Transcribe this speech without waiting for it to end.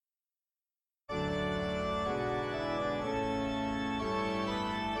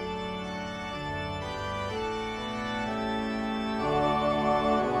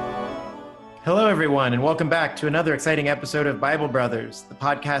Hello, everyone, and welcome back to another exciting episode of Bible Brothers, the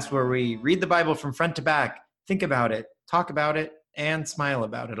podcast where we read the Bible from front to back, think about it, talk about it, and smile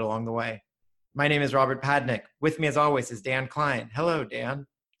about it along the way. My name is Robert Padnick. With me, as always, is Dan Klein. Hello, Dan.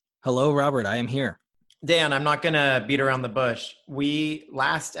 Hello, Robert. I am here. Dan, I'm not going to beat around the bush.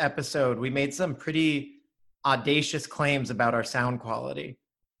 Last episode, we made some pretty audacious claims about our sound quality.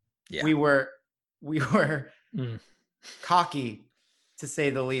 Yeah. We were cocky, to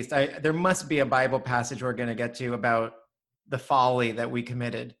say the least. There must be a Bible passage we're going to get to about the folly that we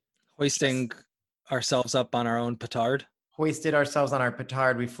committed. Hoisting ourselves up on our own petard. Hoisted ourselves on our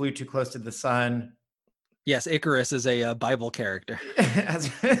petard. We flew too close to the sun. Yes, Icarus is a Bible character.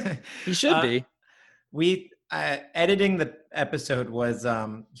 He should be. Editing the episode was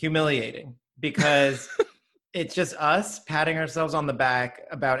humiliating because it's just us patting ourselves on the back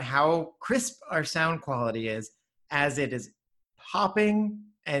about how crisp our sound quality is as it is popping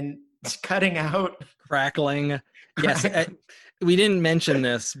and cutting out. Crackling. Yes, we didn't mention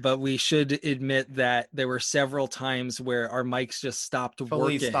this, but we should admit that there were several times where our mics just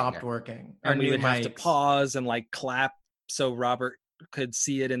fully stopped working. And we would have to pause and clap so Robert could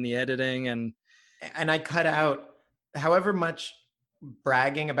see it in the editing. And I cut out however much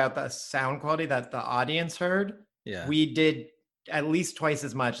bragging about the sound quality that the audience heard. Yeah, we did at least twice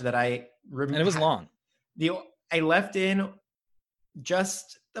as much that I remember. And it was long. I left in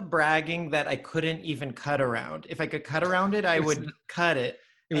just the bragging that I couldn't even cut around. If I could cut around it, I would cut it.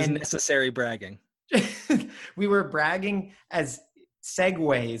 It was necessary bragging. We were bragging as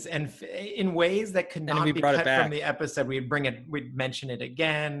segues and in ways that could not be cut from the episode. We'd mention it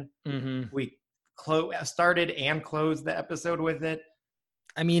again. Mm-hmm. We started and closed the episode with it.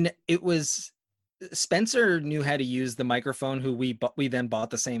 I mean, it was Spencer knew how to use the microphone, who we then bought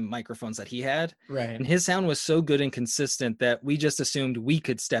the same microphones that he had. Right. And his sound was so good and consistent that we just assumed we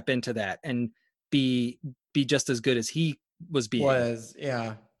could step into that and be just as good as he was being.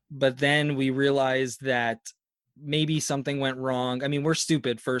 Yeah. But then we realized that maybe something went wrong. I mean, we're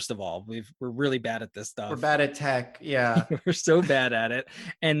stupid, first of all. We're really bad at this stuff. We're bad at tech. Yeah. We're so bad at it.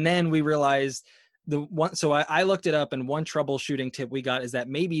 And then we realized so I looked it up, and one troubleshooting tip we got is that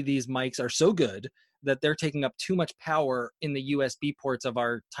maybe these mics are so good that they're taking up too much power in the USB ports of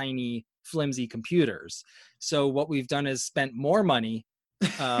our tiny, flimsy computers. So what we've done is spent more money.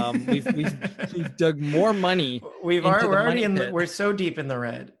 We've dug more money. We're so deep in the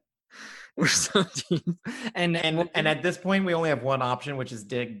red. We're so deep. And at this point, we only have one option, which is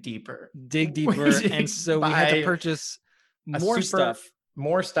dig deeper. And so we had to purchase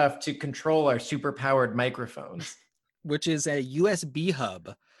more stuff to control our super powered microphones, which is a USB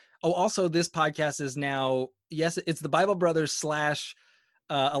hub. Oh, also this podcast is now, yes, it's the Bible Brothers /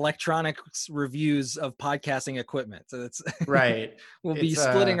 electronics reviews of podcasting equipment. So it's right. We'll be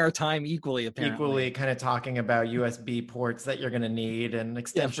splitting our time equally, apparently. Equally kind of talking about USB ports that you're going to need and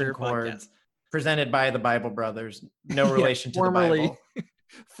extension cords presented by the Bible Brothers. No relation to the Bible.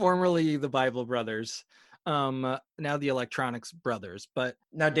 Formerly the Bible Brothers. Now the Electronics Brothers. But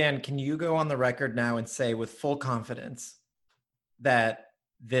now, Dan, can you go on the record now and say with full confidence that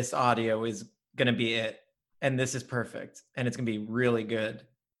this audio is going to be it, and this is perfect, and it's going to be really good?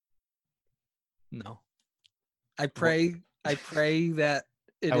 No. I pray that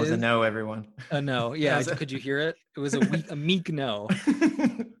it was a no, everyone. A no. Yeah. Could you hear it? It was a meek no.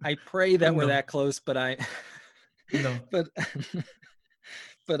 I pray that we're that close, but no.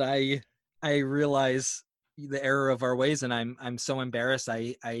 But I realize the error of our ways, and I'm so embarrassed.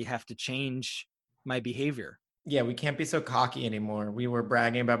 I have to change my behavior. Yeah, we can't be so cocky anymore. We were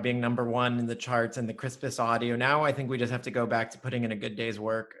bragging about being number one in the charts and the crispest audio. Now I think we just have to go back to putting in a good day's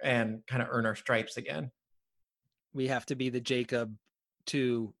work and kind of earn our stripes again. We have to be the Jacob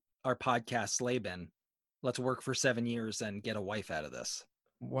to our podcast Laban. Let's work for 7 years and get a wife out of this.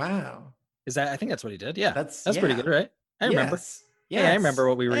 Wow. I think that's what he did. Yeah. That's pretty good, right? I remember. Yes. Yeah, I remember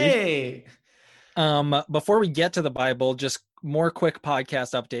what we read. Hey. Before we get to the Bible, just more quick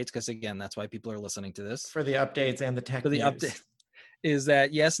podcast updates, because again, that's why people are listening to this. For the updates and the tech news. Update is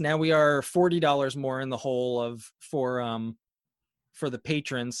that, yes, now we are $40 more in the hole for the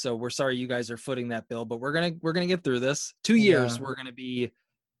patrons. So we're sorry you guys are footing that bill, but we're gonna get through this. 2 years, we're gonna be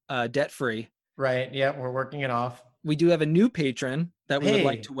debt free. Right. Yeah, we're working it off. We do have a new patron that we would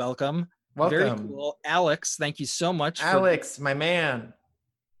like to welcome. Welcome. Very cool. Alex, thank you so much. Alex, my man.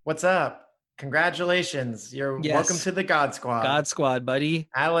 What's up? Congratulations. Welcome to the God Squad. God Squad, buddy.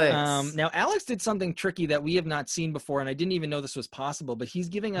 Alex. Now, Alex did something tricky that we have not seen before, and I didn't even know this was possible, but he's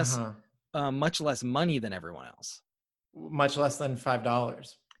giving us much less money than everyone else. Much less than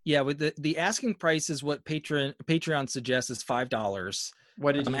 $5. Yeah, with the asking price is what Patreon suggests is $5.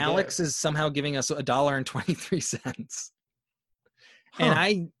 What did he Alex give? is somehow giving us $1.23. Huh.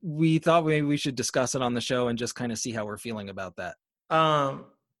 And we thought maybe we should discuss it on the show and just kind of see how we're feeling about that.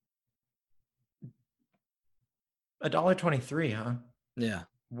 $1.23, huh? Yeah.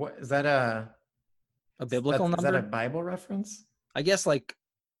 What is that a biblical number? Is that a Bible reference? I guess like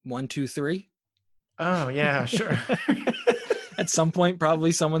 1, 2, 3. Oh yeah, sure. At some point,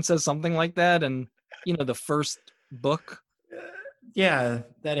 probably someone says something like that, and the first book. Yeah,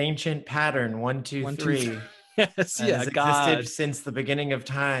 that ancient pattern 1, 2, 1, 2, 3. 3. Yes, has God. existed since the beginning of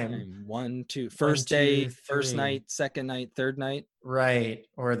time. 1, 2. First day, first night, second night, third night. Right.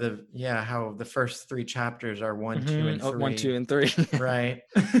 Or how the first 3 chapters are 1, 2, and 3. 1, 2, and 3. Right.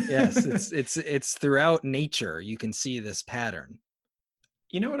 Yes, it's throughout nature. You can see this pattern.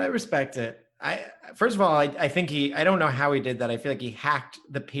 You know what? I respect it. First of all, I think I don't know how he did that. I feel like he hacked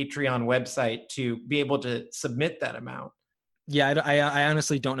the Patreon website to be able to submit that amount. Yeah, I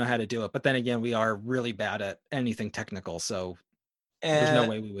honestly don't know how to do it. But then again, we are really bad at anything technical. So there's no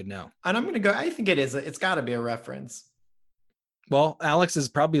way we would know. And I'm going to go, I think it is. It's got to be a reference. Well, Alex is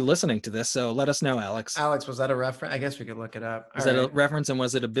probably listening to this, so let us know, Alex. Alex, was that a reference? I guess we could look it up. Is that a reference, and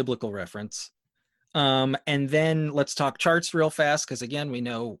was it a biblical reference? And then let's talk charts real fast, because again, we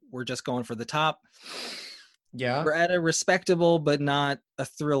know we're just going for the top. Yeah. We're at a respectable but not a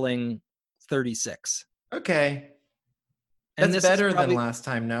thrilling 36. Okay. That's better than last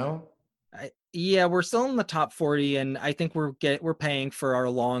time, no? Yeah, we're still in the top 40, and I think we're paying for our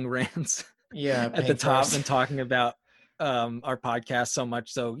long rants. Yeah, at the top and talking about our podcast so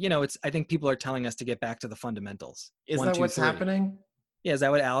much. So, I think people are telling us to get back to the fundamentals. Is 1, that 2, what's 3. Happening? Yeah, is that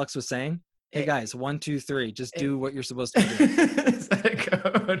what Alex was saying? Hey guys, 1, 2, 3. Just do what you're supposed to do. Is that a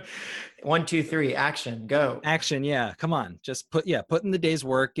code? 1, 2, 3. Action. Go. Action. Yeah. Come on. Just put in the day's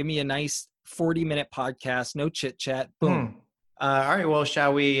work. Give me a nice 40-minute podcast. No chit chat. Boom. All right. Well,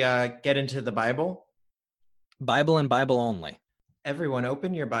 shall we get into the Bible? Bible and Bible only. Everyone,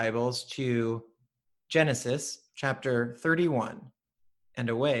 open your Bibles to Genesis chapter 31, and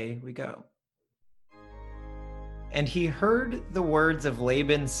away we go. And he heard the words of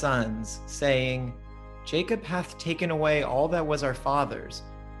Laban's sons, saying, Jacob hath taken away all that was our father's,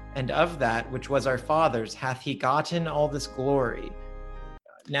 and of that which was our father's hath he gotten all this glory.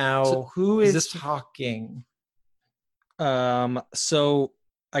 Now, who is talking? So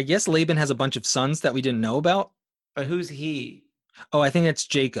I guess Laban has a bunch of sons that we didn't know about. But who's he? Oh, I think it's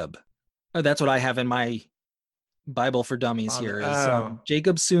Jacob. Oh, that's what I have in my Bible for Dummies here.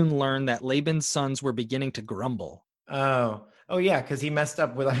 Jacob soon learned that Laban's sons were beginning to grumble. Oh yeah, because he messed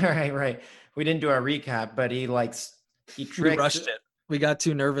up with right. We didn't do our recap, but he tricked. We rushed it. We got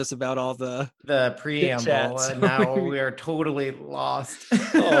too nervous about all the preamble, and now we are totally lost.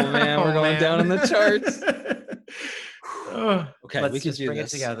 Oh man, we're going down in the charts. Okay, let's we can just bring it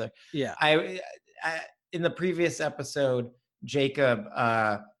together. Yeah, I in the previous episode, Jacob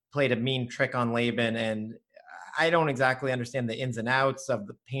played a mean trick on Laban, and I don't exactly understand the ins and outs of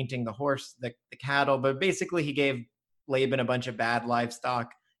the painting the horse, the cattle, but basically he gave Laban a bunch of bad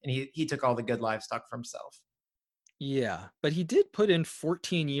livestock, and he took all the good livestock for himself. Yeah, but he did put in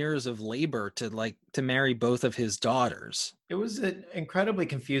 14 years of labor to marry both of his daughters. It was an incredibly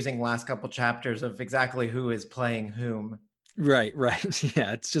confusing last couple chapters of exactly who is playing whom. Right.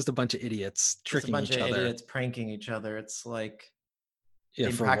 Yeah, it's just a bunch of idiots tricking each other. Idiots pranking each other. It's like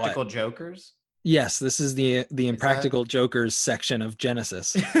Impractical Jokers. Yes, this is the Impractical Jokers section of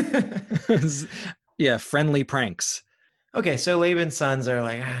Genesis. Yeah, friendly pranks. Okay, so Laban's sons are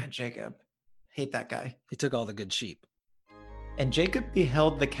like, Jacob, hate that guy. He took all the good sheep. And Jacob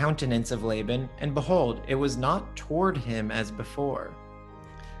beheld the countenance of Laban, and behold, it was not toward him as before.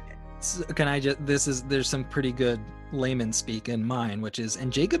 So there's some pretty good layman speak in mine, which is,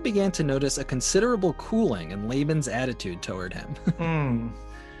 and Jacob began to notice a considerable cooling in Laban's attitude toward him.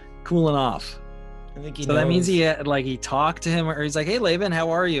 Cooling off. I think that means he talked to him, or he's like, hey Laban, how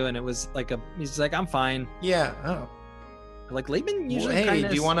are you? And it was like he's like, I'm fine. Yeah. Oh. Like Laban usually. Well, hey,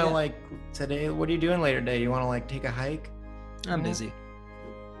 do you want to today? What are you doing later today? You want to take a hike? I'm busy.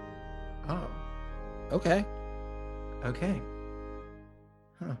 Oh. Okay.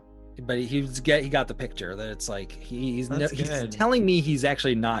 Huh. But he got the picture that it's like he's telling me he's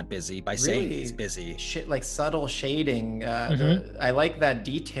actually not busy by saying he's busy. Like subtle shading. I like that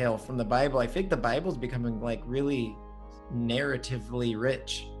detail from the Bible. I think the Bible's becoming really narratively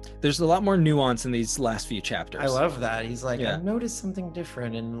rich. There's a lot more nuance in these last few chapters. I love that. He's like, I noticed something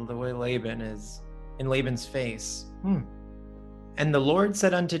different in the way Laban is, in Laban's face. And the Lord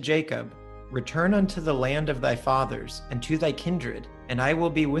said unto Jacob, return unto the land of thy fathers and to thy kindred, and I will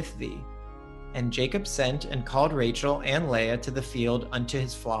be with thee. And Jacob sent and called Rachel and Leah to the field unto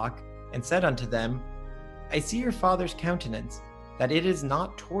his flock, and said unto them, I see your father's countenance, that it is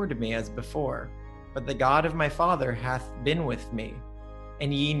not toward me as before, but the God of my father hath been with me.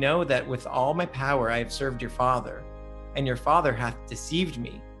 And ye know that with all my power I have served your father, and your father hath deceived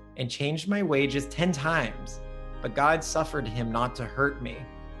me, and changed my wages 10 times, but God suffered him not to hurt me.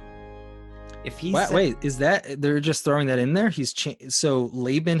 If he Wait, is that they're just throwing that in there? So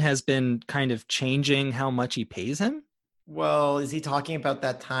Laban has been kind of changing how much he pays him? Well, is he talking about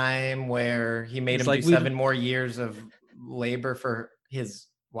that time where he made It's him like do 7 more years of labor for his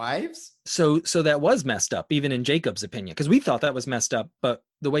wives? So that was messed up, even in Jacob's opinion, because we thought that was messed up, but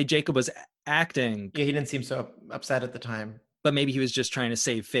the way Jacob was acting, Yeah, he didn't seem so upset at the time. but maybe he was just trying to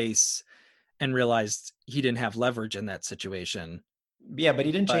save face and realized he didn't have leverage in that situation. Yeah, but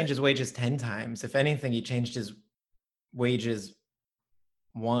he didn't change his wages 10 times. If anything, he changed his wages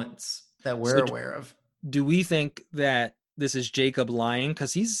once that we're aware of. Do we think that this is Jacob lying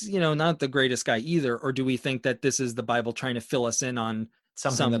because he's, not the greatest guy either? Or do we think that this is the Bible trying to fill us in on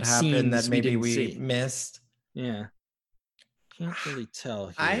something that happened that maybe we missed? Yeah. Can't really tell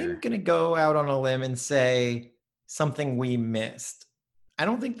here. I'm going to go out on a limb and say something we missed. I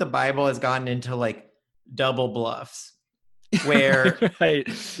don't think the Bible has gotten into like double bluffs where, right.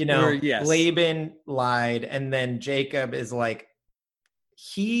 Yes. Laban lied and then Jacob is like,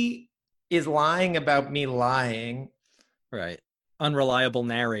 he is lying about me lying. Right. Unreliable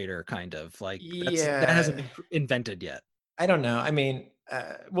narrator, kind of like that hasn't been invented yet. I don't know. I mean,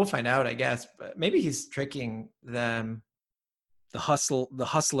 we'll find out, I guess, but maybe he's tricking them. The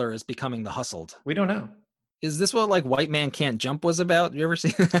hustler is becoming the hustled. We don't know. Is this what like White Man Can't Jump was about? You ever see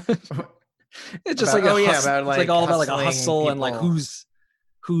that? It's just about, like about like it's like all about like a hustle people. And like who's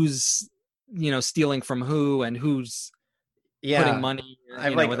stealing from who and who's putting money. I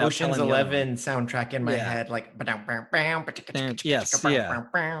have like Ocean's 11 soundtrack in my head, like yes, yeah.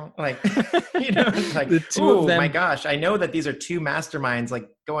 Like it's like the two of them. My gosh, I know that these are two masterminds like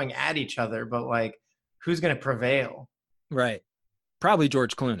going at each other, but like who's gonna prevail? Right. Probably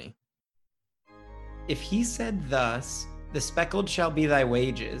George Clooney. If he said thus, the speckled shall be thy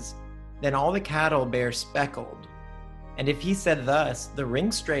wages, then all the cattle bear speckled. And if he said thus, the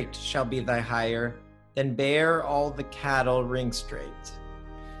ring straight shall be thy hire, then bear all the cattle ring straight.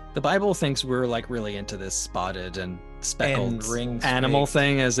 The Bible thinks we're like really into this spotted and speckled and ring animal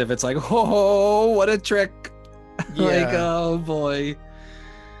thing, as if it's like, oh, what a trick. Yeah. Like, oh boy.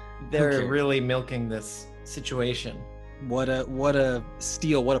 They're really milking this situation. What a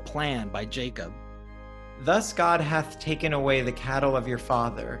steal, what a plan by Jacob. Thus God hath taken away the cattle of your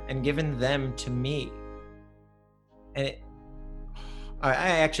father and given them to me. And I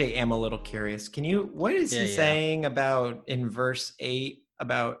actually am a little curious. What is he saying about in verse 8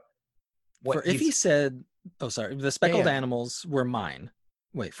 about what if he said, the speckled animals were mine.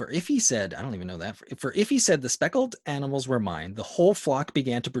 Wait, if he said, I don't even know that. If he said the speckled animals were mine, the whole flock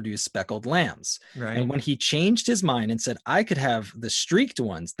began to produce speckled lambs. Right. And when he changed his mind and said, I could have the streaked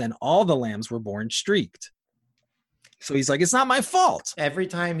ones, then all the lambs were born streaked. So he's like, it's not my fault. Every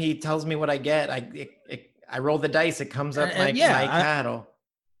time he tells me what I get, I roll the dice. It comes up my cattle.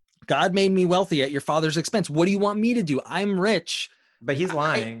 God made me wealthy at your father's expense. What do you want me to do? I'm rich. But he's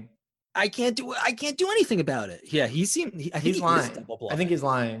lying. I can't do anything about it. Yeah, he's lying. I think he's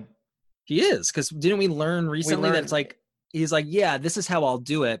lying. He is, because didn't we learn recently that it's like he's like, yeah, this is how I'll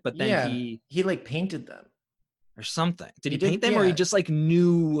do it, but then he like painted them or something. Did he paint them, or he just like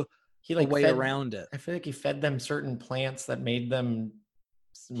knew a way around it? I feel like he fed them certain plants that made them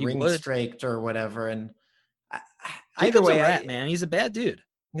ring straight or whatever. And either way, man, he's a bad dude.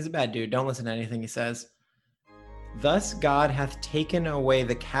 He's a bad dude. Don't listen to anything he says. Thus God hath taken away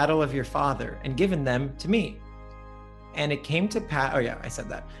the cattle of your father and given them to me. And it came to pass, I said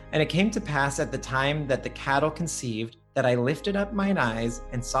that. And it came to pass at the time that the cattle conceived, that I lifted up mine eyes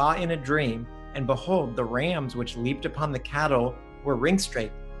and saw in a dream, and behold, the rams which leaped upon the cattle were ring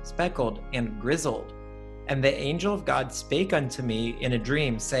straight, speckled, and grizzled. And the angel of God spake unto me in a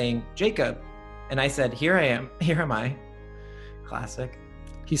dream, saying, Jacob. And I said, here am I. Classic.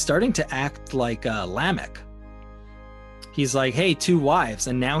 He's starting to act like Lamech. He's like, hey, 2 wives.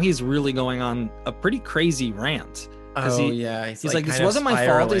 And now he's really going on a pretty crazy rant. He's like, this wasn't my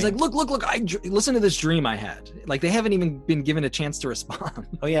fault. He's like, look, listen to this dream I had. Like, they haven't even been given a chance to respond.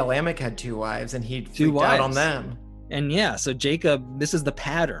 Oh yeah, Lamech had 2 wives and he freaked out on them. And so Jacob, this is the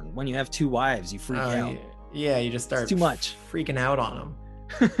pattern. When you have 2 wives, you freak out. Yeah, you just start too much freaking out on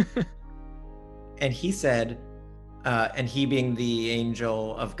them. And he said, and he being the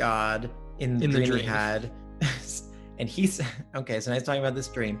angel of God in the dream he had, and he said, okay, so now he's talking about this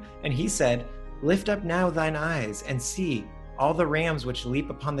dream, and he said, Lift up now thine eyes, and see, all the rams which leap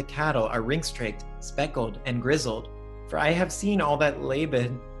upon the cattle are ring-straked, speckled, and grizzled. For I have seen all that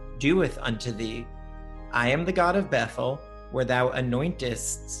Laban doeth unto thee. I am the God of Bethel, where thou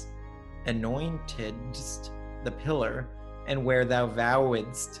anointedst the pillar, and where thou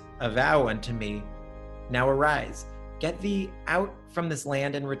vowedst a vow unto me. Now arise, get thee out from this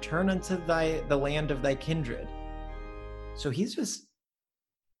land, and return unto the land of thy kindred. So he's just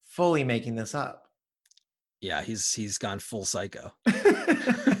fully making this up. Yeah, he's gone full psycho.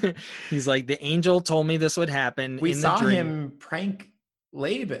 He's like, the angel told me this would happen. We in saw the dream. him prank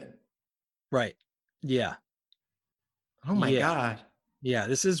Laban. Right. Yeah. Oh my Yeah. God. Yeah,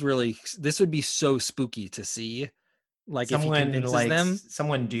 this would be so spooky to see. Like, if he Someone convinces them,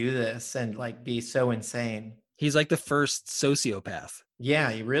 someone do this and like be so insane. he's like the first sociopath.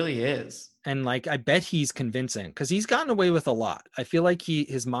 Yeah, he really is. And like, I bet he's convincing because he's gotten away with a lot. I feel like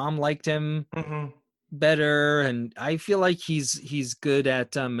his mom liked him better, and I feel like he's good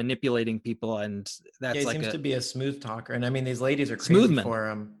at manipulating people, and that's he like seems to be a smooth talker. And I mean, these ladies are Smooth crazy man. for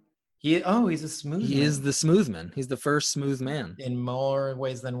him. He's a smooth he man. is the smooth man. He's the first smooth man. In more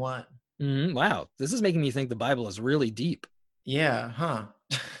ways than one. Wow, this is making me think the Bible is really deep. Yeah, huh?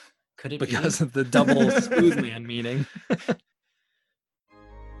 Could it because be? of the double smooth man meaning.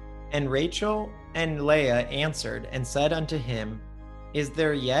 And Rachel and Leah answered and said unto him, Is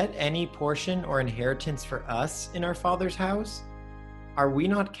there yet any portion or inheritance for us in our father's house? Are we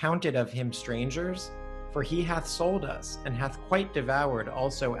not counted of him strangers? For he hath sold us, and hath quite devoured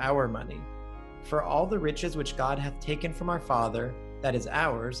also our money. For all the riches which God hath taken from our father, that is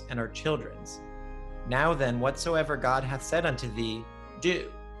ours and our children's. Now then, whatsoever God hath said unto thee,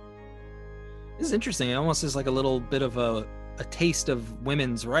 do. This is interesting. It almost is like a little bit of a taste of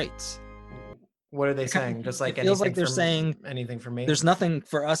women's rights. What are they saying? Just like it feels like anything they're for- saying anything for me? there's nothing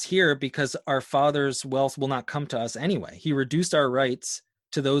for us here because our father's wealth will not come to us anyway. He reduced our rights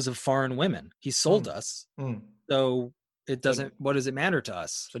to those of foreign women. He sold us. So it doesn't, what does it matter to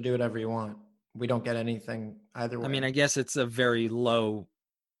us? So do whatever you want. We don't get anything either way. I mean, I guess it's a very low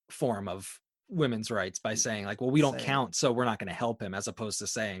form of women's rights by saying like, well, we don't count, so we're not going to help him, as opposed to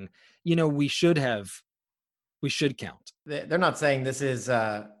saying, we should count. They're not saying this is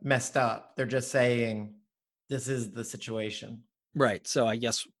messed up. They're just saying this is the situation. Right. So I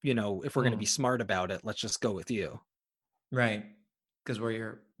guess, if we're going to be smart about it, let's just go with you. Right. Because we're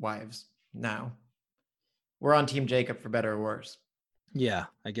your wives now. We're on Team Jacob for better or worse. Yeah,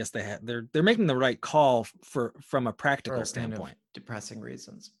 I guess they're making the right call from a practical standpoint. Kind of depressing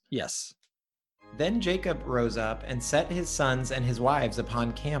reasons. Yes. Then Jacob rose up and set his sons and his wives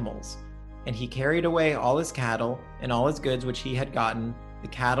upon camels, and he carried away all his cattle and all his goods which he had gotten, the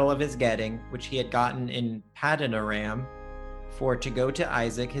cattle of his getting, which he had gotten in Paddan Aram, for to go to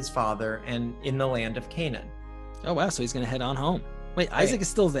Isaac his father, and in the land of Canaan. Oh wow! So he's going to head on home. Wait, Isaac is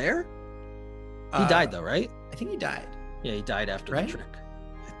still there? He died though, right? I think he died. Yeah, he died after the trick.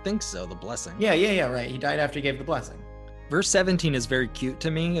 I think so. The blessing. Yeah. Right. He died after he gave the blessing. Verse 17 is very cute to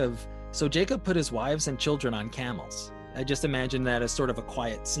me. So Jacob put his wives and children on camels. I just imagine that as sort of a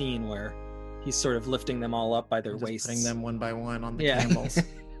quiet scene where he's sort of lifting them all up by their waists, putting them one by one on the camels.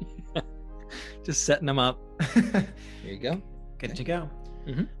 Just setting them up. There you go. Good to go.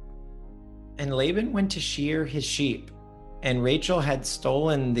 Mm-hmm. And Laban went to shear his sheep, and Rachel had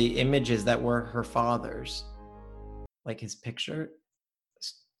stolen the images that were her father's. Like his picture,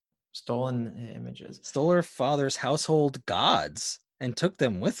 stolen images. Stole her father's household gods and took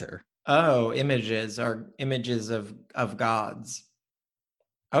them with her. Oh, images are images of gods.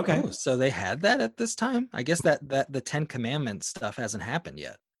 Okay. Oh, so they had that at this time? I guess that the 10 Commandments stuff hasn't happened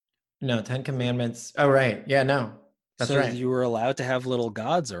yet. No, 10 Commandments. Oh, right. Yeah, no. That's so right. You were allowed to have little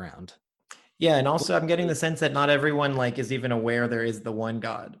gods around. Yeah, and also I'm getting the sense that not everyone is even aware there is the one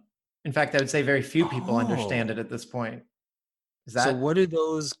God. In fact, I would say very few people understand it at this point. So what do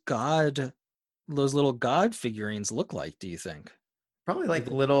those little God figurines look like, do you think? Probably like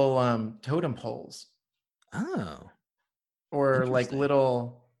little totem poles. Oh. Or like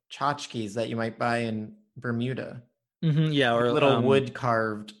little tchotchkes that you might buy in Bermuda. Mm-hmm, yeah, or little wood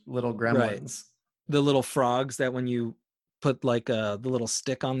carved little gremlins. Right. The little frogs that when you put like the little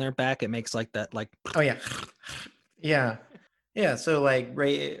stick on their back, it makes like that Oh yeah. Yeah, so like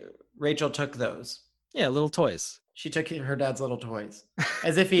Rachel took those. Yeah, little toys. She took her dad's little toys.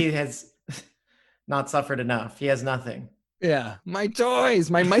 As if he has not suffered enough. He has nothing. Yeah, my toys,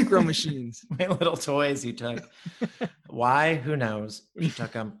 my micro machines. My little toys you took. Why? Who knows? She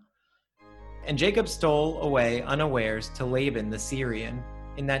took them. And Jacob stole away unawares to Laban the Syrian,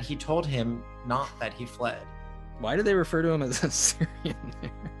 in that he told him not that he fled. Why do they refer to him as a Syrian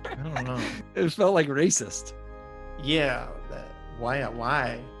there? I don't know. It felt like racist. Yeah.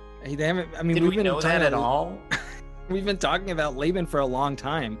 Why? They haven't. I mean, Did we've we been know that at all? We've been talking about Laban for a long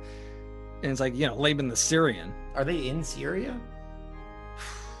time, and it's like, Laban the Syrian. Are they in Syria?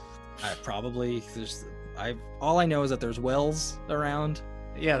 Probably. All I know is that there's wells around.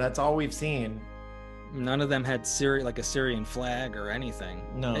 Yeah, that's all we've seen. None of them had like a Syrian flag or anything.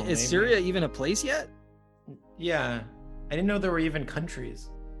 No. Is maybe. Syria even a place yet? Yeah. I didn't know there were even countries.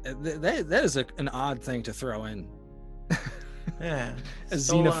 That is an odd thing to throw in. Yeah. A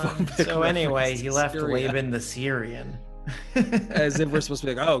xenophobic So anyway, reference he to left Syria. Laban the Syrian. As if we're supposed to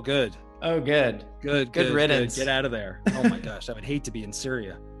be like, oh, good. Oh, good. Good riddance. Get out of there. Oh my gosh, I would hate to be in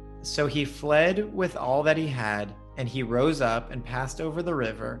Syria. So he fled with all that he had, and he rose up and passed over the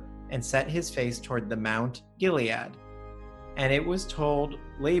river and set his face toward the Mount Gilead. And it was told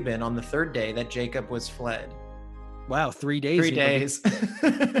Laban on the third day that Jacob was fled. Wow, 3 days. 3 days.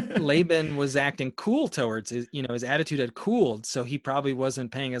 Laban was acting cool towards his attitude had cooled, so he probably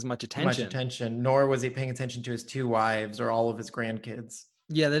wasn't paying as much attention. Nor was he paying attention to his 2 wives or all of his grandkids.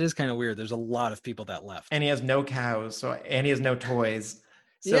 Yeah, that is kind of weird. There's a lot of people that left. And he has no cows, and he has no toys.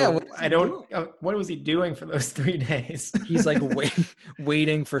 So Yeah, what was he doing for those 3 days? He's like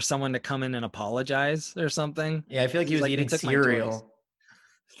waiting for someone to come in and apologize or something. Yeah, I feel like he was like, eating "They took my cereal.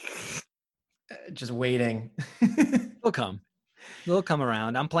 Just waiting. They'll come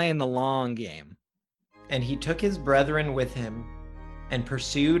around. I'm playing the long game. And he took his brethren with him and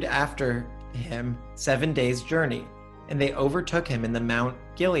pursued after him 7 days' journey. And they overtook him in the Mount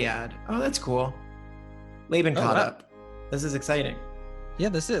Gilead. Oh, that's cool. Laban caught up. This is exciting. Yeah,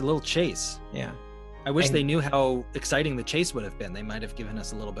 this is a little chase. Yeah. I wish they knew how exciting the chase would have been. They might have given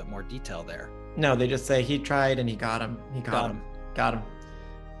us a little bit more detail there. No, they just say he tried and he got him. Got him.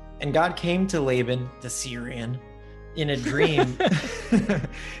 And God came to Laban, the Syrian, in a dream,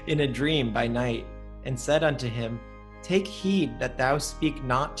 by night, and said unto him, Take heed that thou speak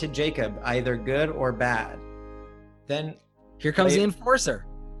not to Jacob, either good or bad. Then here comes the enforcer,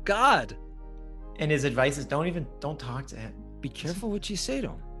 God. And his advice is don't talk to him. Be careful what you say to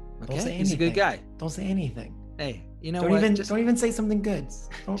him. Okay? Don't say anything. He's a good guy. Don't say anything. Hey, you know don't what? Don't even say something good.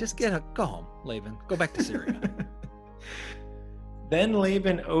 Go home, Laban. Go back to Syria. Then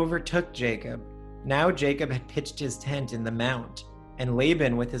Laban overtook Jacob. Now Jacob had pitched his tent in the mount, and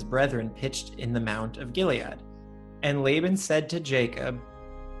Laban with his brethren pitched in the Mount of Gilead. And Laban said to Jacob,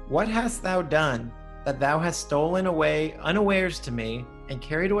 What hast thou done, that thou hast stolen away unawares to me, and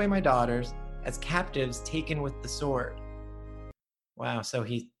carried away my daughters as captives taken with the sword? Wow, so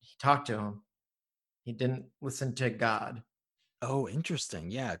he talked to him. He didn't listen to God. Oh,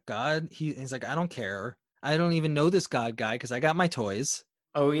 interesting. Yeah, God, he's like, I don't care. I don't even know this God guy because I got my toys.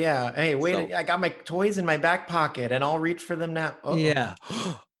 Oh, yeah. Hey, wait, I got my toys in my back pocket, and I'll reach for them now. Uh-oh. Yeah.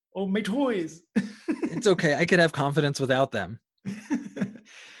 Oh, my toys. It's okay. I could have confidence without them.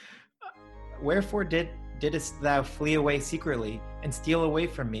 Wherefore didst thou flee away secretly, and steal away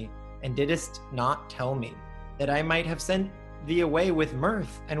from me, and didst not tell me, that I might have sent thee away with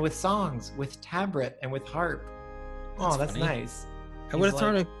mirth, and with songs, with tabret, and with harp? That's nice. I would have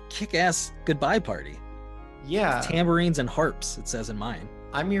thrown a kick-ass goodbye party. Yeah. Tambourines and harps, it says in mine.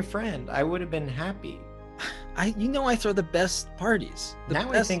 I'm your friend. I would have been happy. I throw the best parties.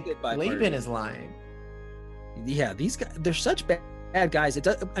 Now I think Laban is lying. Yeah, these guys, they're such bad guys.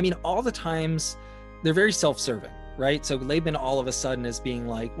 All the times they're very self-serving, right? So Laban all of a sudden is being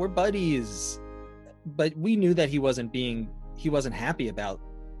like, we're buddies. But we knew that he wasn't happy about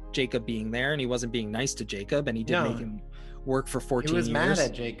Jacob being there, and he wasn't being nice to Jacob, and he did make him work for 14 years. He was mad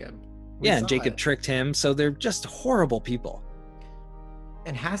at Jacob. And Jacob tricked him, so they're just horrible people.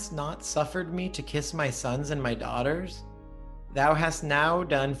 And hast not suffered me to kiss my sons and my daughters? Thou hast now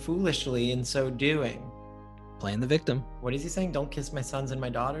done foolishly in so doing. Playing the victim. What is he saying? Don't kiss my sons and my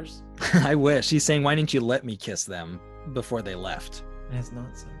daughters? I wish. He's saying, why didn't you let me kiss them before they left? It has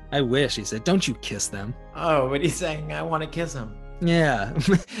not said. I wish. He said, don't you kiss them. Oh, but he's saying, I want to kiss him. Yeah.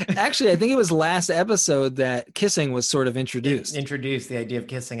 Actually, I think it was last episode that kissing was sort of introduced. Introduced the idea of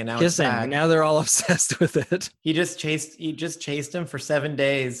kissing, and now kissing. It's back. Now they're all obsessed with it. He just chased him for 7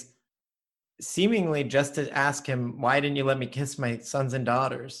 days, seemingly just to ask him, why didn't you let me kiss my sons and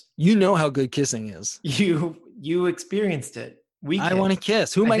daughters? You know how good kissing is. You experienced it. I want to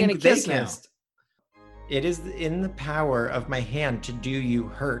kiss. Who am I going to kiss now? It is in the power of my hand to do you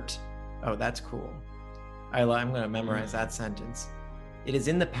hurt. Oh, that's cool. I'm going to memorize that sentence. It is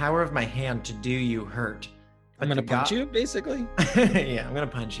in the power of my hand to do you hurt. I'm going to punch you, basically? Yeah, I'm going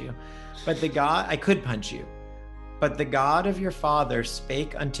to punch you. But I could punch you. But the God of your father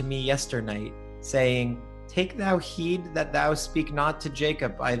spake unto me yesternight, saying, Take thou heed that thou speak not to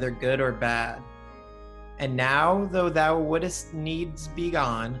Jacob either good or bad. And now, though thou wouldest needs be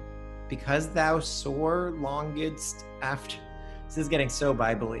gone, because thou sore longedst after... This is getting so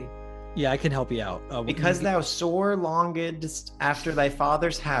Bible-y. Yeah, I can help you out. Because thou sore longedst after thy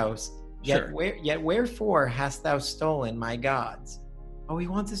father's house, yet, Sure. yet wherefore hast thou stolen my gods? Oh, he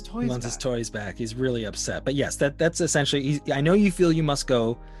wants his toys He wants back. his toys back. He's really upset. But yes, that's essentially. I know you feel you must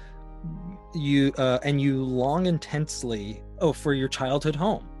go. And you long intensely. Oh, for your childhood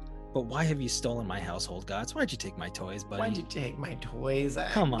home. But why have you stolen my household gods? Why'd you take my toys, buddy? Why'd you take my toys?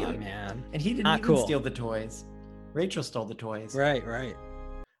 Come on, man. And he didn't Not even cool. steal the toys. Rachel stole the toys. Right.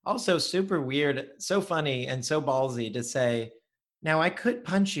 Also, super weird, so funny, and so ballsy to say, now I could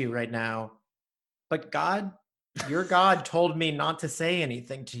punch you right now, but God, your God told me not to say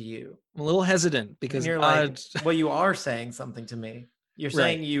anything to you. I'm a little hesitant because And you're God... like, well, you are saying something to me. You're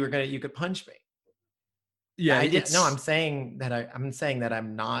saying you could punch me. Yeah, I'm saying that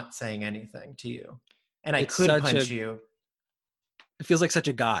I'm not saying anything to you, and I could punch you. It feels like such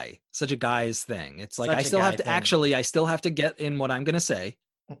a guy's thing. It's like Such I a still guy have to thing. I still have to get in what I'm gonna say.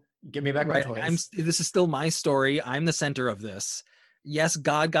 Give me back my toys. This is still my story. I'm the center of this. Yes,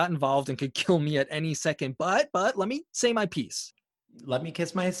 God got involved and could kill me at any second, but let me say my piece. Let me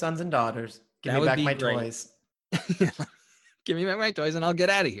kiss my sons and daughters. Give That me would back be my great. toys. Give me back my toys and I'll get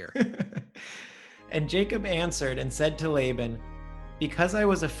out of here. And Jacob answered and said to Laban, because I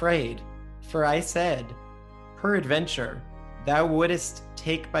was afraid, for I said, peradventure, thou wouldest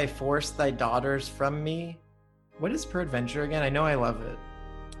take by force thy daughters from me. What is peradventure again? I know I love it.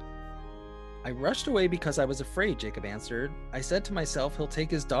 I rushed away because I was afraid, Jacob answered. I said to myself, he'll take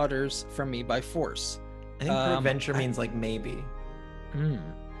his daughters from me by force. I think peradventure means like maybe.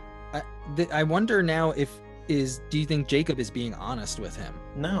 I wonder now do you think Jacob is being honest with him?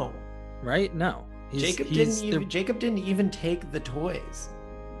 No. Right? No. Jacob didn't even take the toys.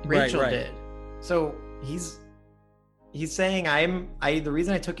 Rachel did. So he's saying the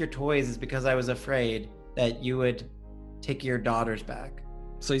reason I took your toys is because I was afraid that you would take your daughters back.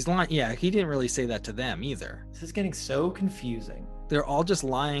 So he's lying. Yeah, he didn't really say that to them either. This is getting so confusing. They're all just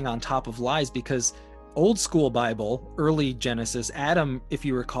lying on top of lies because old school Bible, early Genesis, Adam, if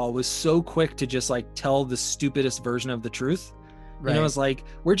you recall, was so quick to just like tell the stupidest version of the truth. Right. You know, it's like,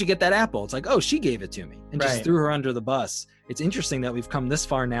 where'd you get that apple? It's like, oh, she gave it to me, and just threw her under the bus. It's interesting that we've come this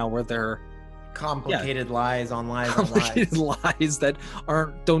far now where they're complicated lies on lies complicated on lies that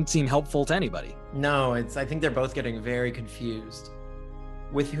don't seem helpful to anybody. No, I think they're both getting very confused.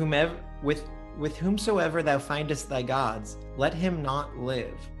 With whomsoever thou findest thy gods, let him not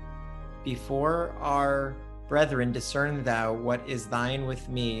live. Before our brethren discern thou what is thine with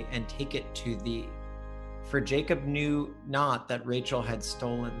me, and take it to thee. For Jacob knew not that Rachel had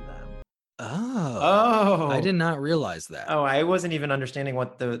stolen them. Oh, I did not realize that. Oh, I wasn't even understanding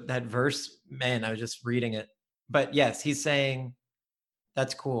what that verse meant. I was just reading it. But yes, he's saying,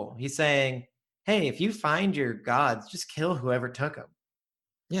 that's cool. He's saying, hey, if you find your gods, just kill whoever took them.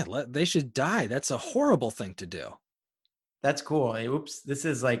 Yeah, they should die. That's a horrible thing to do. That's cool. Oops, this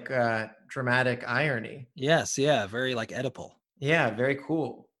is like dramatic irony. Yes, yeah, very like Oedipal. Yeah, very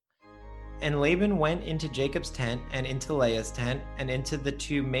cool. And Laban went into Jacob's tent and into Leah's tent and into the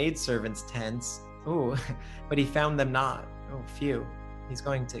two maidservants' tents. Ooh, but he found them not. Oh, phew. He's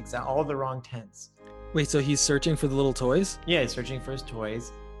going to all the wrong tents. Wait, so he's searching for the little toys? Yeah, he's searching for his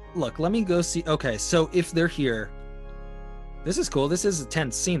toys. Look, let me go see. Okay, so if they're here, this is cool. This is a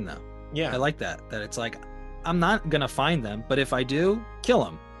tense scene, though. Yeah. I like that. That it's like, I'm not going to find them, but if I do, kill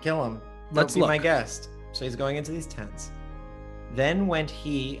them. Kill them. Let's be my guest. So he's going into these tents. Then went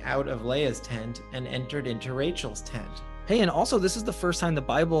he out of Leah's tent and entered into Rachel's tent. Hey, and also this is the first time the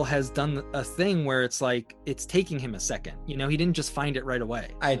Bible has done a thing where it's like, it's taking him a second. You know, he didn't just find it right away.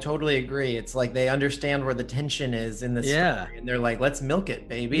 I totally agree. It's like they understand where the tension is in this story. And they're like, let's milk it,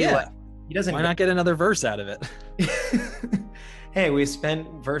 baby. Yeah. Like, he doesn't. Why not get another verse out of it? Hey, we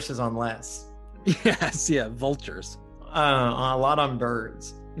spent verses on less. Yes, yeah, vultures. A lot on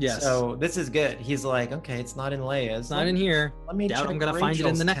birds. Yes. So this is good. He's like, okay, it's not in Leah's. It's not in here. Let me doubt check I'm gonna find it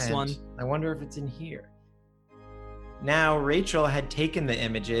in the next one. I wonder if it's in here. Now Rachel had taken the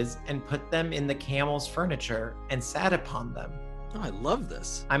images and put them in the camel's furniture and sat upon them. Oh, I love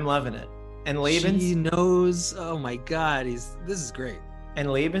this. I'm loving it. And Laban, she knows. Oh my God, this is great. And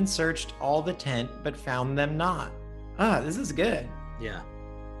Laban searched all the tent, but found them not. This is good. Yeah.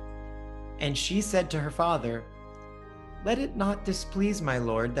 And she said to her father, let it not displease my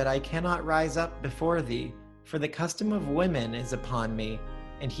lord that I cannot rise up before thee, for the custom of women is upon me.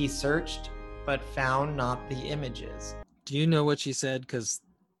 And he searched, but found not the images. Do you know what she said? Because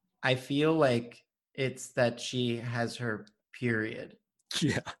I feel like It's that she has her period.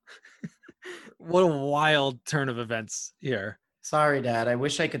 Yeah. What a wild turn of events here. Sorry, Dad. I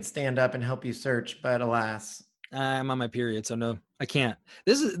wish I could stand up and help you search, but alas. I'm on my period, so no, I can't.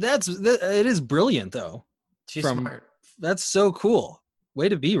 It is brilliant though. She's smart. That's so cool. Way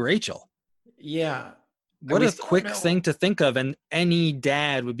to be, Rachel. Yeah. What a quick thing to think of, and any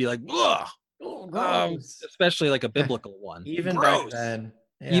dad would be like, ugh. Oh, gross. Especially like a biblical one. Even gross. Back then.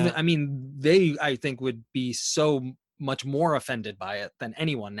 Yeah. Even, I mean, they, I think, would be so much more offended by it than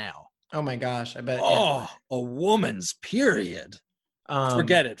anyone now. Oh my gosh, I bet. Oh, yeah. A woman's period.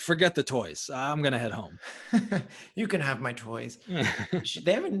 Forget it. Forget the toys. I'm going to head home. You can have my toys.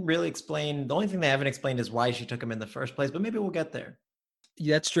 They haven't really explained. The only thing they haven't explained is why she took them in the first place, but maybe we'll get there.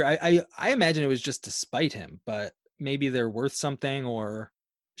 Yeah, that's true. I imagine it was just to spite him, but maybe they're worth something, or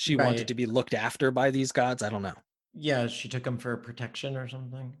she wanted to be looked after by these gods. I don't know. Yeah, she took him for protection or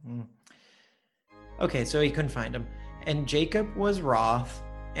something. Okay, so he couldn't find him. And Jacob was wroth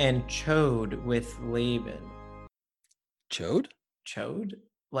and chode with Laban. Chode? Chode?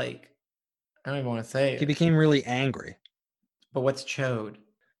 Like, I don't even want to say it. He became really angry. But what's chode?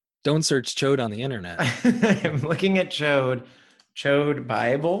 Don't search chode on the internet. I'm looking at chode. Chode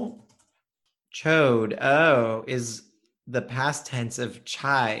Bible? Chode, is the past tense of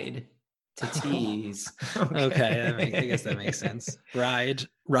chide, to tease. Okay, I guess that makes sense. Ride,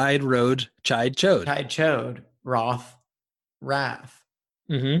 rode, chide, chode. Chide, chode, wroth, wrath.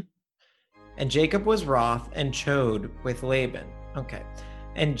 Mm-hmm. And Jacob was wroth and chode with Laban. Okay.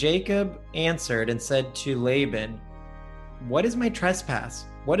 And Jacob answered and said to Laban, what is my trespass?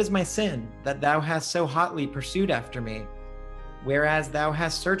 What is my sin, that thou hast so hotly pursued after me? Whereas thou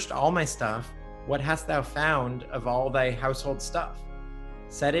hast searched all my stuff, what hast thou found of all thy household stuff?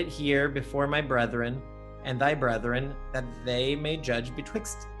 Set it here before my brethren and thy brethren, that they may judge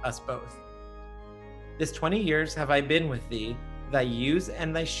betwixt us both. This 20 years have I been with thee, thy ewes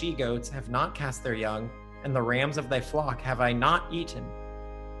and thy she-goats have not cast their young, and the rams of thy flock have I not eaten.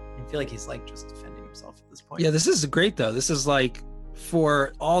 I feel like he's like just defending himself at this point. Yeah, this is great though. This is like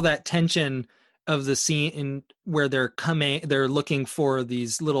for all that tension of the scene in where they're looking for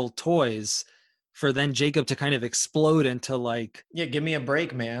these little toys, for then Jacob to kind of explode into like, yeah, give me a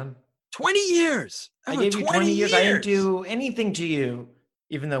break, man. 20 years. I gave you 20 years. I didn't do anything to you.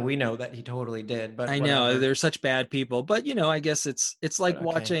 Even though we know that he totally did, but I know they're such bad people. But I guess it's like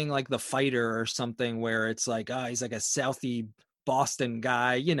watching like The Fighter or something, where it's like, he's like a Southie Boston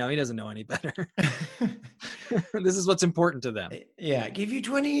guy. He doesn't know any better. This is what's important to them. Yeah, I gave you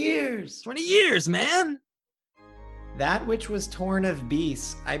 20 years. 20 years, man. That which was torn of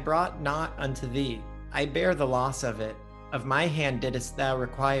beasts I brought not unto thee. I bear the loss of it. Of my hand didst thou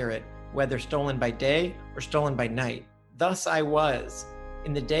require it, whether stolen by day or stolen by night. Thus I was.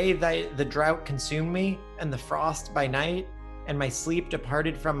 In the day the drought consumed me, and the frost by night, and my sleep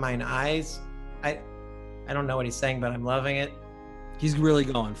departed from mine eyes. I don't know what he's saying, but I'm loving it. He's really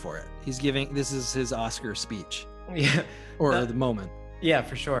going for it. This is his Oscar speech. Yeah. Or the moment. Yeah,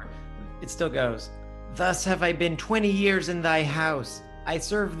 for sure. It still goes. Thus have I been 20 years in thy house. I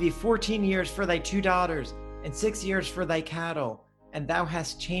served thee 14 years for thy 2 daughters, and 6 years for thy cattle, and thou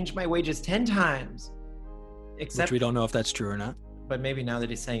hast changed my wages 10 times. Which we don't know if that's true or not. But maybe now that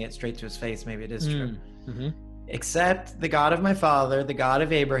he's saying it straight to his face, maybe it is true. Mm-hmm. Except the God of my father, the God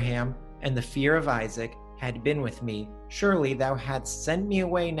of Abraham, and the fear of Isaac had been with me. Surely thou hadst sent me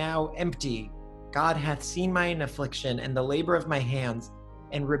away now empty. God hath seen mine affliction and the labor of my hands,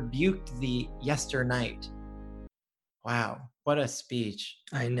 and rebuked thee yesternight. Wow, what a speech.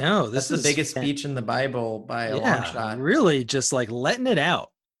 I know. That's the biggest speech in the Bible by a long shot. Really just like letting it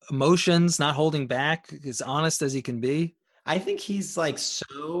out. Emotions, not holding back, as honest as he can be. I think he's like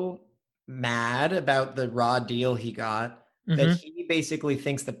so mad about the raw deal he got that he basically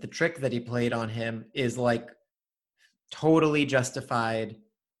thinks that the trick that he played on him is like totally justified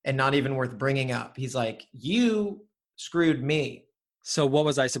and not even worth bringing up. He's like, you screwed me. So what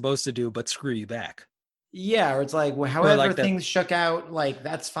was I supposed to do but screw you back? Yeah, or it's like, well, however things shook out, like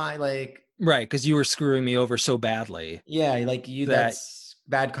that's fine. Like, right, because you were screwing me over so badly. Yeah, like that's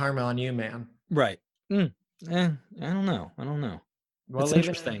bad karma on you, man. Right. I don't know. Well, it's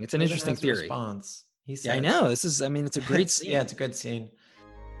interesting. It's an interesting theory. Response. He says, I know. It's a great scene. Yeah, it's a good scene.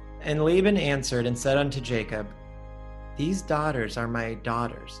 And Laban answered and said unto Jacob, these daughters are my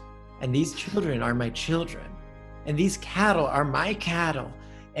daughters, and these children are my children, and these cattle are my cattle,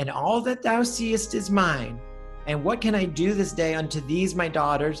 and all that thou seest is mine. And what can I do this day unto these my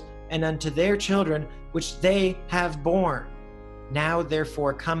daughters, and unto their children, which they have borne? Now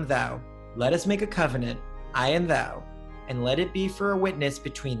therefore come thou, let us make a covenant, I and thou, and let it be for a witness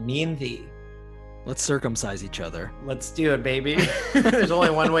between me and thee. Let's circumcise each other. Let's do it, baby. There's only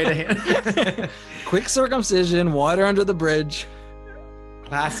one way to handle. Quick circumcision, water under the bridge.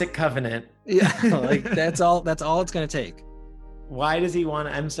 Classic covenant. Yeah, like that's all it's gonna take. Why does he want?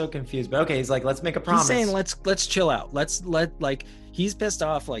 I'm so confused. But okay, he's like, let's make a promise. He's saying let's chill out. He's pissed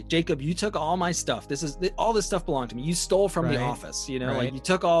off. Like, Jacob, you took all my stuff. All this stuff belonged to me. You stole from the office. You know, Right. like you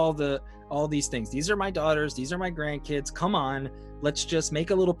took all these things. These are my daughters. These are my grandkids. Come on, let's just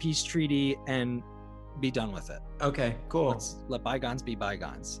make a little peace treaty and be done with it. Okay, cool. Let's let bygones be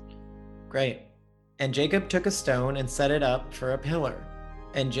bygones. Great. And Jacob took a stone and set it up for a pillar.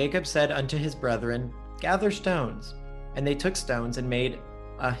 And Jacob said unto his brethren, gather stones. And they took stones and made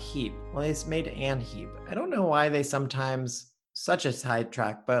a heap. Well, they made an heap. I don't know why they sometimes, such a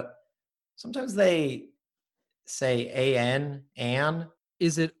sidetrack, but sometimes they say an.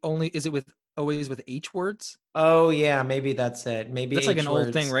 Is it always with H words? Oh yeah, maybe that's it. Maybe That's like H an old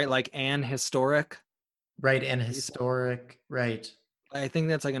words. thing, right? Like an historic. Right, and historic. Right. I think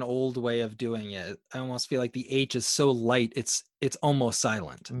that's like an old way of doing it. I almost feel like the H is so light, it's almost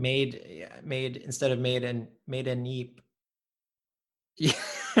silent. Made instead of made an eep. Yeah,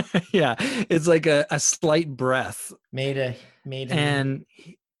 yeah. It's like a slight breath. Made And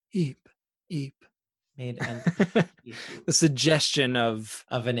eep. made an eep. The suggestion of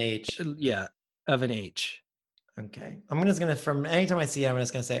Of an H. of an H. Okay. I'm just gonna from anytime I see it, I'm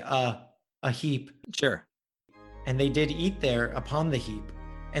just gonna say a heap. Sure. And they did eat there upon the heap.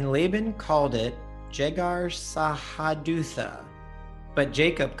 And Laban called it Jegar Sahadutha, but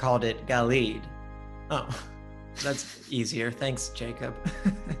Jacob called it Galeed. Oh, that's easier. Thanks, Jacob.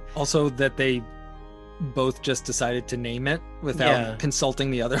 Also that they both just decided to name it without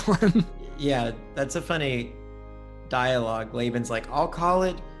consulting the other one. Yeah, that's a funny dialogue. Laban's like, I'll call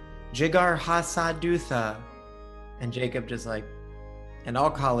it Jegar Hasadutha. And Jacob just like, and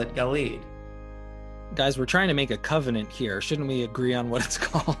I'll call it Galeed. Guys, we're trying to make a covenant here. Shouldn't we agree on what it's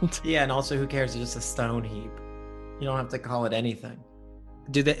called? Yeah, and also who cares? It's just a stone heap. You don't have to call it anything.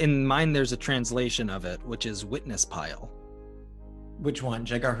 In mine, there's a translation of it, which is witness pile. Which one?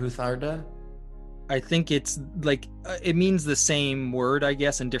 Jegar Hutharda? I think it's like, it means the same word, I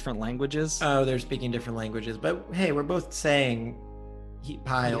guess, in different languages. Oh, they're speaking different languages. But hey, we're both saying heap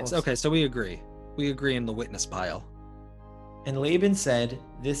piles. Yes, okay, so we agree. We agree in the witness pile. And Laban said,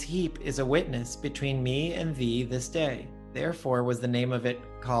 this heap is a witness between me and thee this day. Therefore was the name of it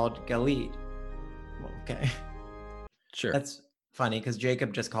called Galeed. Well, okay. Sure. That's funny because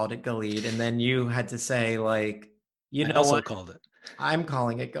Jacob just called it Galeed. And then you had to say, like, you I know also what? called it. I'm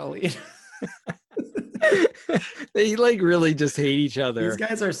calling it Galeed. They like really just hate each other. These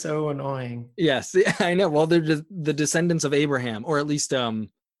guys are so annoying. Yes, I know. Well, they're just the descendants of Abraham, or at least, no,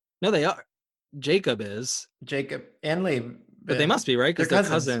 they are. Jacob is. Jacob and Laban. But they must be, right? Because they're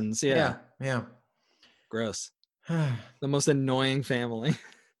cousins. Yeah. Yeah. Gross. The most annoying family.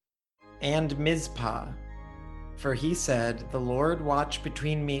 And Mizpah. For he said, the Lord watch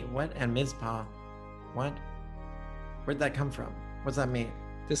between me. What? And Mizpah? What? Where'd that come from? What's that mean?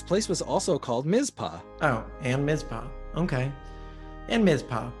 This place was also called Mizpah. Oh, and Mizpah. Okay. And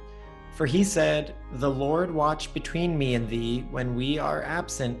Mizpah. For he said, the Lord watch between me and thee when we are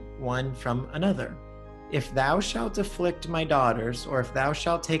absent one from another. If thou shalt afflict my daughters, or if thou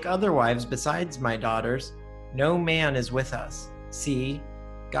shalt take other wives besides my daughters, no man is with us. See,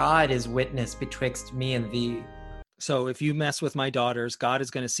 God is witness betwixt me and thee. So if you mess with my daughters, God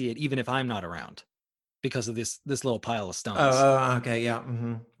is going to see it even if I'm not around because of this little pile of stones. Oh, okay, yeah.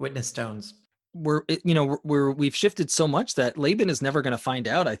 Witness stones. We've shifted so much that Laban is never going to find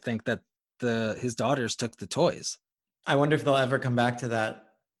out, I think, that his daughters took the toys. I wonder if they'll ever come back to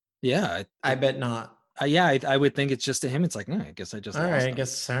that. Yeah. I bet not. I would think it's just to him. It's like, no, I guess I just all lost right. them. I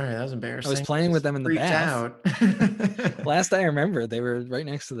guess, sorry, that was embarrassing. I was playing with them in the bath. Out. Last I remember, they were right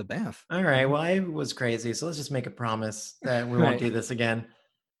next to the bath. All right. Well, I was crazy. So let's just make a promise that we won't do this again.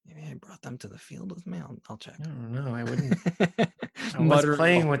 Maybe I brought them to the field with me. I'll check. I don't know. I wouldn't. I was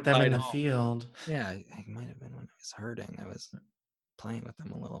playing with them in the field. Yeah, it might have been when I was hurting. I was playing with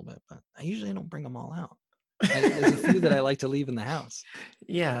them a little bit, but I usually don't bring them all out. There's a few that I like to leave in the house.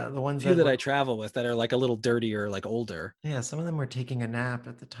 Yeah, the ones that I travel with that are like a little dirtier, like older. Yeah, some of them were taking a nap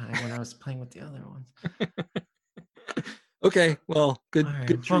at the time when I was playing with the other ones. Okay, well, good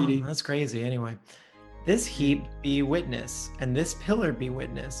treaty. Well, that's crazy. Anyway, this heap be witness, and this pillar be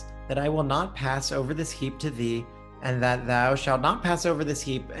witness, that I will not pass over this heap to thee, and that thou shalt not pass over this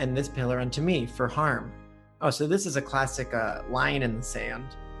heap and this pillar unto me for harm. Oh, so this is a classic line in the sand.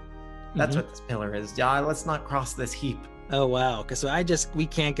 That's what this pillar is. Yeah, let's not cross this heap. Oh, wow. Because we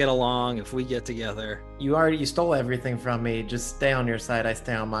can't get along if we get together. You stole everything from me. Just stay on your side. I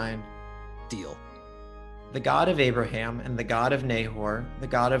stay on mine. Deal. The God of Abraham and the God of Nahor, the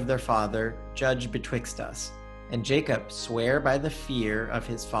God of their father, judge betwixt us. And Jacob sware by the fear of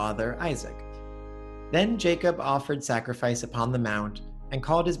his father Isaac. Then Jacob offered sacrifice upon the mount, and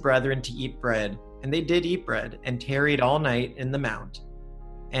called his brethren to eat bread. And they did eat bread, and tarried all night in the mount.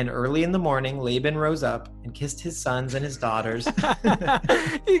 And early in the morning Laban rose up, and kissed his sons and his daughters,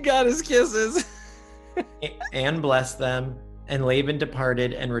 He got his kisses. and blessed them. And Laban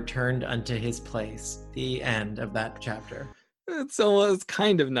departed and returned unto his place. The end of that chapter. It's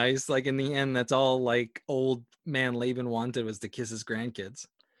kind of nice. Like in the end, that's all like old man Laban wanted was to kiss his grandkids.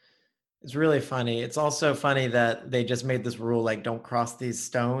 It's really funny. It's also funny that they just made this rule, like, don't cross these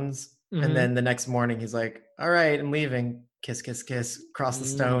stones. Mhm. And then the next morning he's like, all right, I'm leaving. Kiss, kiss, kiss, cross the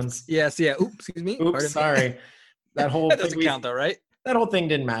stones. Yes, yeah. Oops, excuse me. Pardon me. Oops, sorry. That whole That doesn't count though, right? That whole thing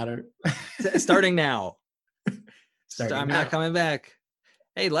didn't matter. Starting now. Starting I'm now. not coming back.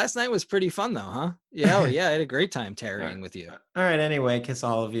 Hey, last night was pretty fun though, huh? Yeah, oh, yeah. I had a great time tarrying with you. All right, anyway, kiss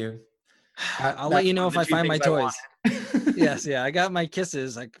all of you. I'll let you know if I find my toys. wanted. Yes, yeah. I got my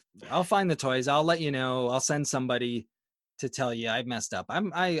kisses. Like, I'll find the toys. I'll let you know. I'll send somebody to tell you I messed up.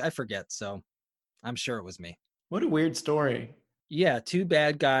 I forget, so I'm sure it was me. What a weird story. Yeah, two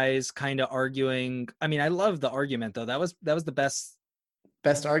bad guys kind of arguing. I mean, I love the argument though. That was the best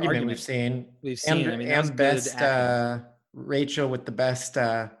argument we've seen. we've seen. And, I mean, that was and good best acting. Rachel with the best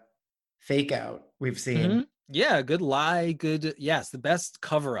fake out we've seen. Mhm. Yeah, good lie, good. Yes, the best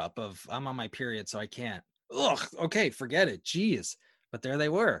cover up of I'm on my period, so I can't. Ugh. Okay, forget it. Jeez, but there they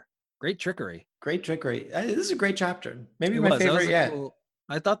were. Great trickery. Great trickery. This is a great chapter. Maybe It my was. That was favorite a yet. cool-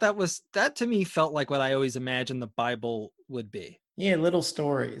 I thought that to me felt like what I always imagined the Bible would be. Yeah, little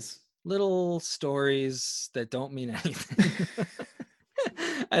stories. Little stories that don't mean anything.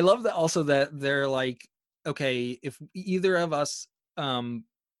 I love that also that they're like, okay, if either of us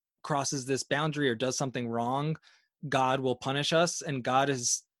crosses this boundary or does something wrong, God will punish us, and God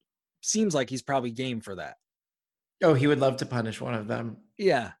seems like he's probably game for that. Oh, he would love to punish one of them.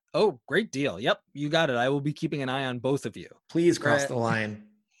 Yeah. Oh, great deal. Yep, you got it. I will be keeping an eye on both of you. Please cross the line.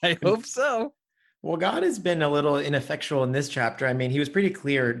 I hope so. Well, God has been a little ineffectual in this chapter. I mean, he was pretty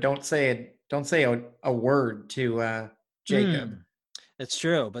clear. Don't say a word to Jacob. It's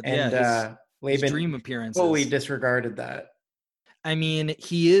true, but And yeah, his Laban dream appearances fully disregarded that. I mean,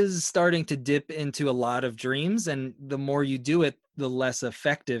 he is starting to dip into a lot of dreams, and the more you do it, the less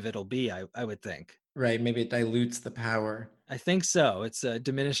effective it'll be, I would think. Right. Maybe it dilutes the power. I think so. It's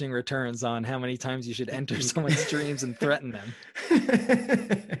diminishing returns on how many times you should enter someone's dreams and threaten them.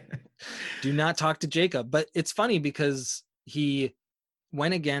 Do not talk to Jacob. But it's funny because he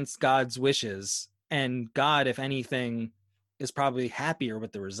went against God's wishes, and God, if anything, is probably happier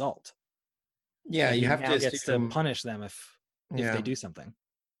with the result. Yeah, you have to gets to punish them if they do something.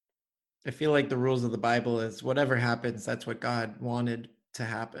 I feel like the rules of the Bible is whatever happens, that's what God wanted to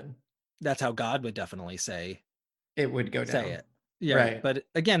happen. That's how God would definitely say it would go down. Say it. Yeah. Right. But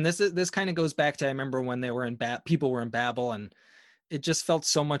again, this kind of goes back to, I remember when they were people were in Babel, and it just felt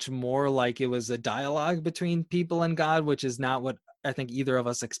so much more like it was a dialogue between people and God, which is not what I think either of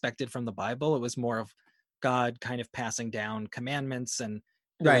us expected from the Bible. It was more of God kind of passing down commandments and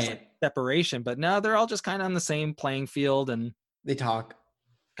like separation, but no, they're all just kind of on the same playing field and they talk.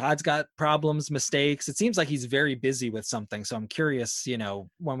 God's got problems, mistakes. It seems like he's very busy with something. So I'm curious,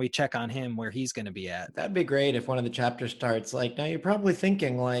 when we check on him, where he's going to be at. That'd be great if one of the chapters starts like, now you're probably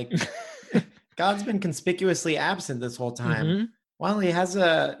thinking like, God's been conspicuously absent this whole time. Mm-hmm. Well,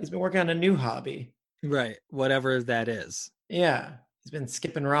 he's been working on a new hobby. Right. Whatever that is. Yeah. He's been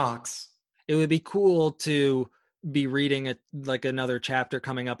skipping rocks. It would be cool to be reading another chapter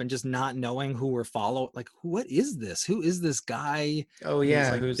coming up and just not knowing who we're following. Like, what is this? Who is this guy? Oh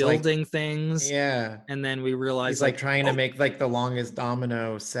yeah, who's building things. Yeah, and then we realize he's like trying to make like the longest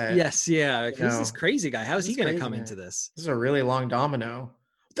domino set. Yes, yeah. Who's this crazy guy? How's he going to come into this? This is a really long domino.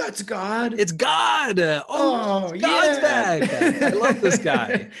 That's God. It's God. Oh, God's back. I love this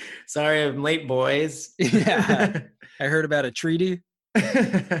guy. Sorry, I'm late, boys. Yeah, I heard about a treaty.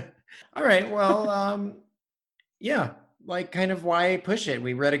 All right. Well, yeah, like kind of why push it?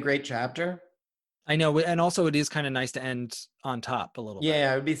 We read a great chapter. I know. And also it is kind of nice to end on top a little bit.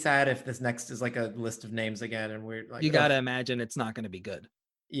 Yeah, it would be sad if this next is like a list of names again. And we're like, you got to imagine it's not going to be good.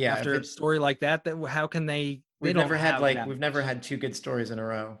 Yeah. After a story like that, how can they? We've never had two good stories in a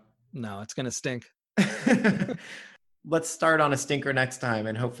row. No, it's going to stink. Let's start on a stinker next time.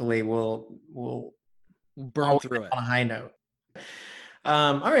 And hopefully we'll burn through it on a high note.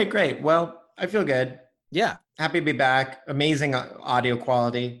 All right, great. Well, I feel good. Yeah. Happy to be back. Amazing audio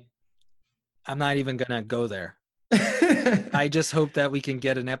quality. I'm not even going to go there. I just hope that we can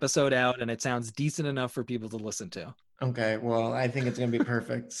get an episode out and it sounds decent enough for people to listen to. Okay, well, I think it's going to be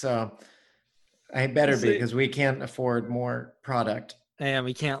perfect. So I better be, because we can't afford more product. And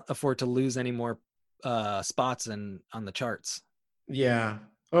we can't afford to lose any more spots on the charts. Yeah.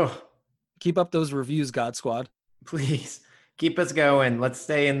 Oh, keep up those reviews, God Squad. Please keep us going. Let's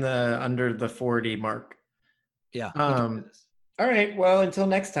stay in the under the 40 mark. Yeah. All right. Well, until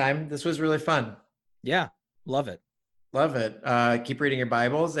next time, this was really fun. Yeah. Love it. Love it. Keep reading your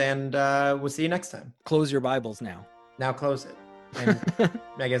Bibles, and we'll see you next time. Close your Bibles now. Now close it. And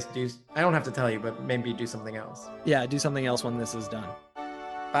I guess I don't have to tell you, but maybe do something else. Yeah, do something else when this is done.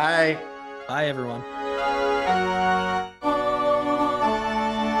 Bye. Bye, everyone.